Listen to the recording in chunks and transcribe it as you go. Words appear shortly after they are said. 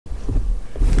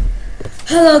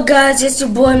Hello guys, it's your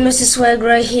boy Mr. Swag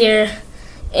right here.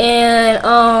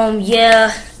 And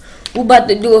yeah, we're about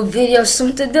to do a video of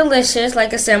something delicious,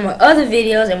 like I said in my other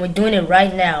videos, and we're doing it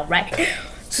right now, right?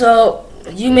 So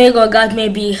you guys may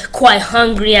be quite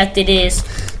hungry after this.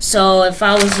 So if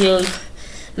I was you,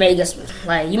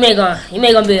 you may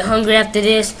gonna be hungry after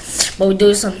this, but we're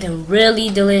doing something really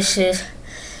delicious,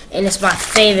 and it's my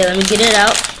favorite. Let me get it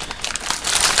out.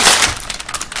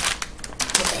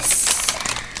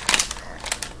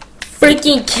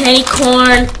 Freaking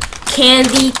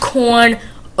candy corn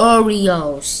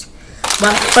Oreos.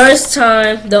 My first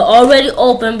time. They're already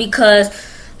open because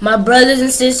my brothers and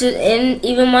sisters and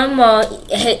even my mom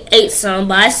ate some,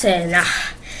 but I said, nah,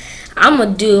 I'm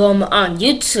gonna do them on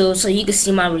YouTube so you can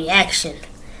see my reaction.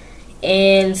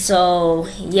 And so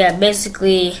yeah,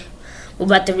 basically we're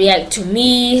about to react to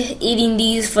me eating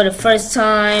these for the first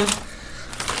time.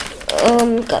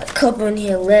 Got a couple in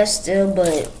here left still,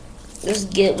 but let's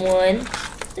get one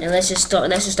and let's just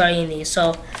start eating these.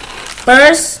 So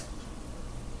first,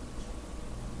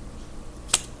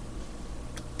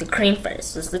 the cream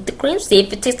first. Let's lick the cream, see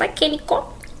if it tastes like candy corn.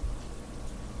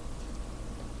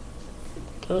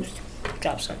 Oops,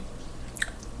 drop some.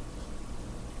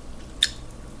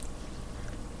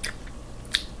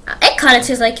 It kind of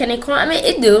tastes like candy corn. I mean,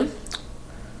 it do.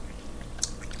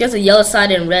 There's a yellow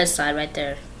side and red side right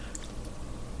there.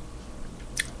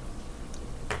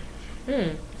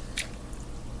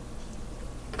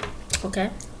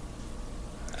 Okay.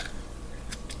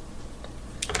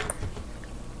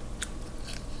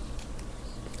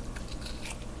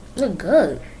 Look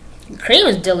good. The cream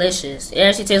is delicious. It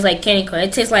actually tastes like candy corn.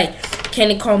 It tastes like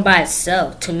candy corn by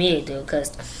itself. To me it do,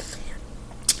 because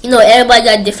everybody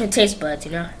got different taste buds,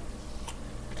 I'm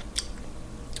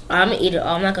gonna eat it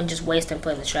all. I'm not gonna just waste and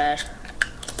put it in the trash.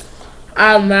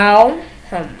 Now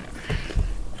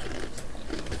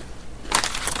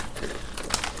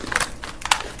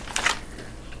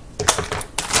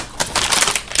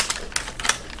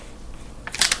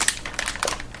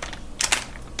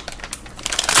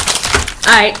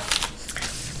alright,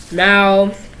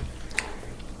 now,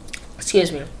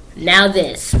 excuse me, now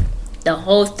this, the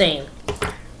whole thing.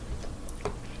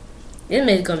 This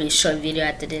is going to be a short video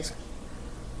after this.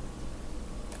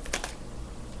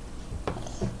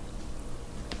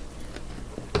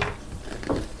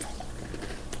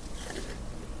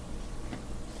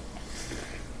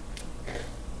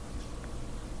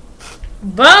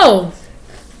 Bro,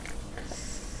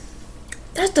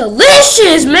 that's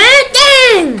delicious, man,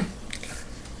 dang!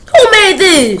 Who made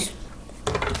this?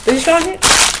 Is it showing here?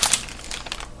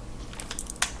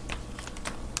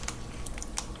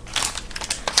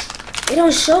 It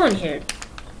don't show in here.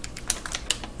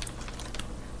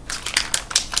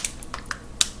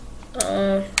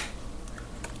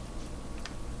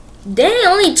 Dang,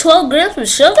 only 12 grams of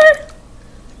sugar?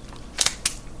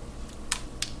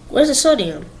 Where's the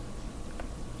sodium?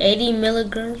 80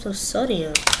 milligrams of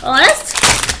sodium. Oh, that's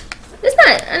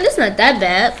not that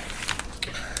bad.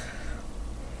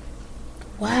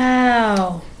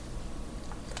 Wow,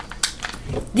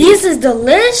 this is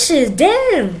delicious.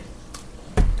 Damn.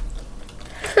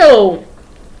 So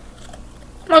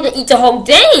I'm about to eat the whole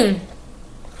thing.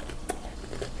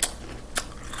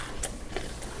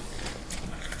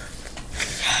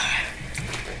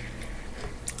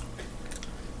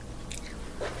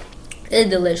 It's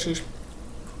delicious.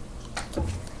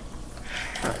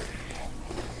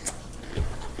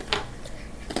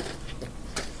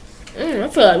 I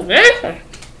feel like this.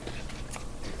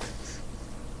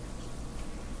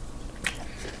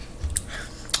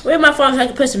 Where's my phone so I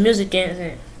can put some music in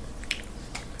it?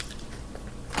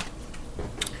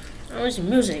 I want some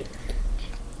music.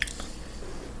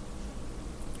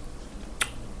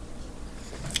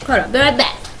 Hold on, be right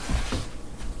back.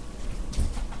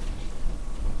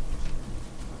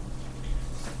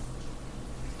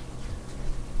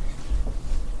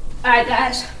 Alright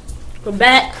guys, we're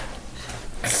back.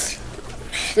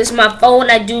 This is my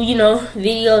phone. I do,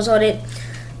 videos on it.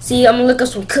 See, I'm gonna look up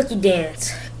some cookie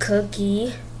dance.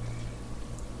 Cookie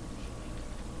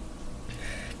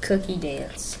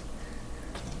dance.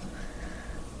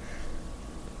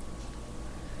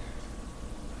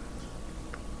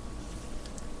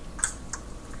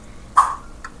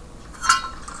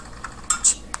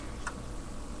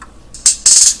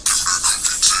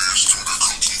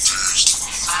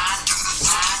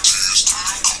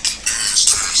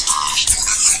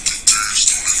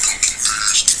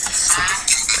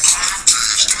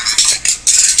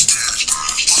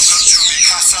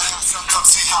 Come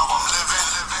see how I'm living.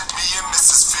 Me and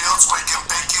Mrs.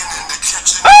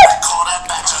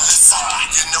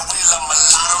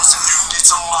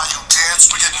 while you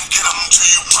dance. We can get them to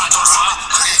you.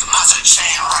 Cookies, matcha chain,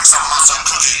 rocks on matcha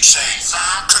cookie chain.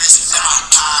 Cookies in my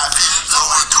eye,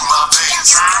 flowing through my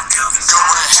veins. Go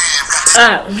ahead, got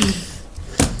this.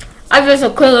 I just a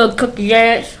quick little cookie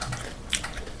dance.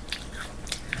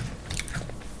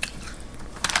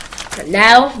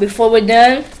 Now, before we're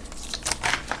done,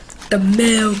 the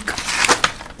milk.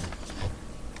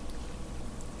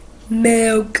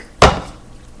 Milk.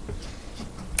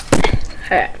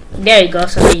 Alright, there you go,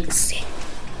 so you can see.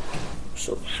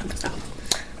 So,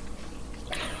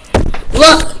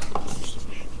 look!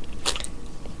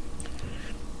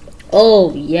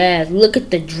 Oh, yeah, look at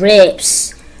the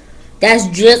drips. That's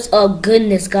drips of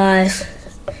goodness, guys.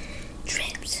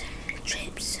 Drips.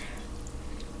 Drips.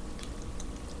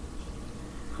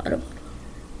 Hold on.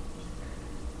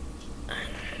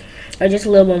 Or just a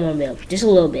little bit more milk. Just a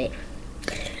little bit.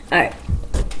 Alright.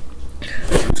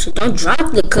 So don't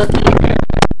drop the cookie.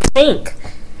 Think.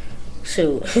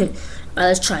 So, alright,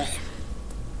 let's try it.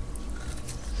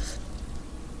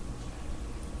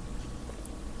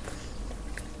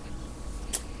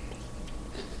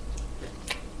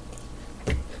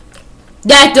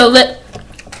 That's the lip.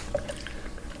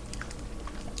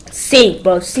 Sink,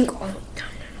 bro. Sink all the time.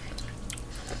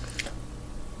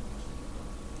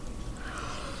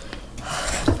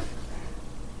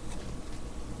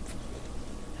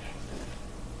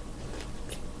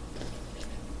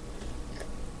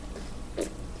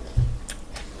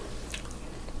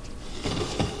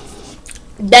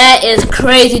 That is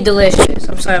crazy delicious.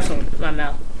 I'm sorry for my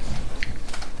mouth.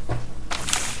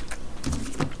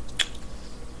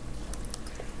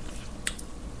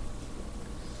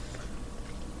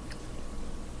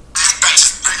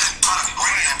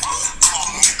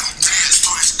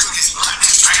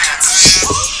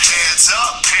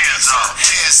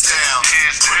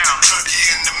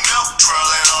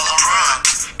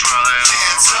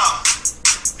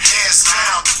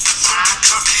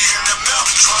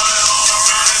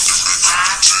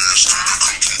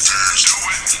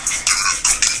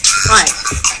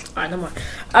 Alright, no more.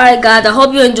 Alright, guys, I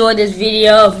hope you enjoyed this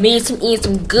video of me eating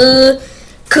some good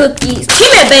cookies.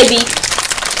 Come here, baby.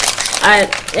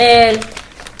 Alright, and I'm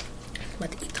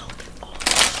about to eat all.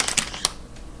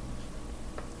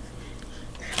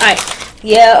 Alright,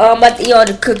 yeah, I'm about to eat all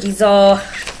the cookies.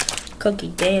 Cookie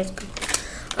dance.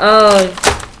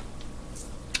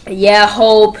 Yeah, I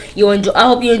hope you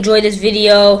enjoyed this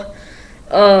video.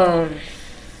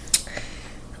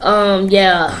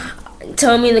 Yeah.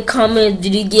 Tell me in the comments,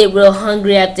 did you get real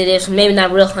hungry after this? Maybe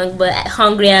not real hungry, but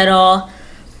hungry at all.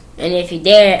 And if you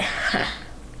did,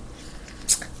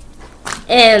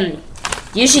 and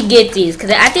you should get these,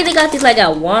 because I think they got these like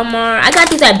at Walmart. I got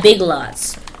these at Big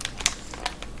Lots.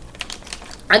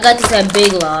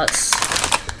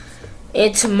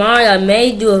 And tomorrow I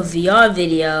may do a VR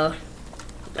video.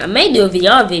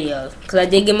 Because I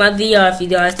did get my VR, if you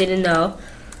guys didn't know.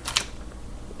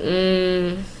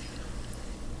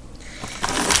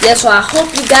 Yeah, so I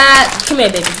hope you guys, come here,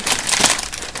 baby.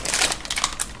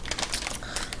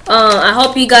 I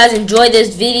hope you guys enjoyed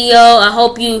this video. I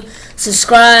hope you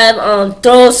subscribe.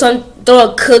 Throw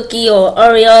a cookie or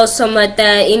Oreo, something like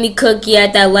that. Any cookie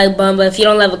at that like button. But if you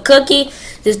don't have a cookie,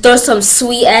 just throw some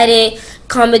sweet at it.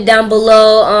 Comment down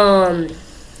below.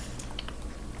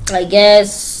 I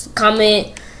guess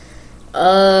comment.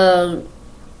 I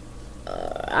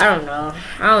don't know.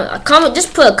 Comment.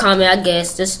 Just put a comment. I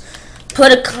guess just.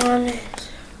 Put a comment.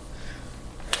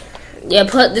 Yeah,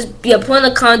 put in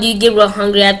the comment. You get real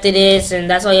hungry after this, and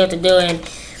that's all you have to do. And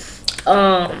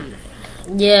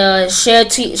yeah, share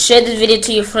this video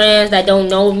to your friends that don't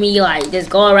know me. Like, just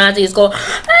go around and just go.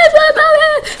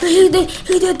 He did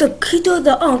the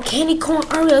candy corn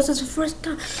Oreos. It's the first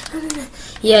time.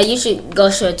 Yeah, you should go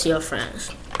share it to your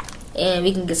friends, and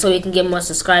we can get more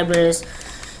subscribers.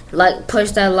 Like,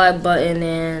 push that like button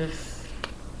and.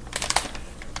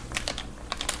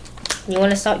 You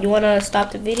wanna stop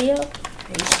the video?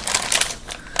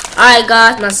 Alright,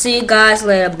 guys, and I'll see you guys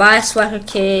later. Bye, Swagger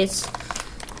Kids.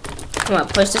 Come on,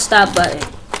 push the stop button.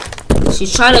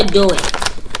 She's trying to do it.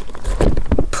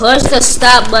 Push the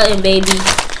stop button, baby.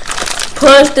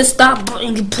 Push the stop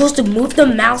button. You're supposed to move the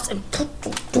mouse and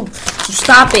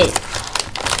stop it.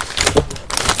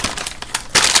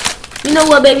 You know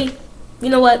what, baby? You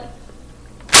know what?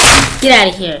 Get out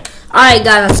of here. Alright,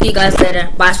 guys, I'll see you guys later.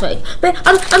 Bye, Swag. But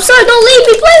I'm sorry, don't leave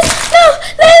me, please. No,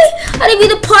 leave. I didn't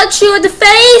mean to punch you in the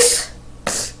face.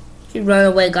 You run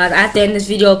away, guys. I have to end this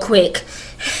video quick.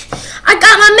 I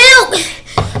got my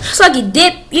milk. So I can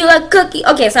dip you like a cookie.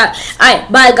 Okay, sorry. Alright,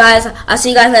 bye, guys. I'll see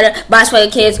you guys later. Bye, Swag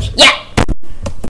Kids. Yeah.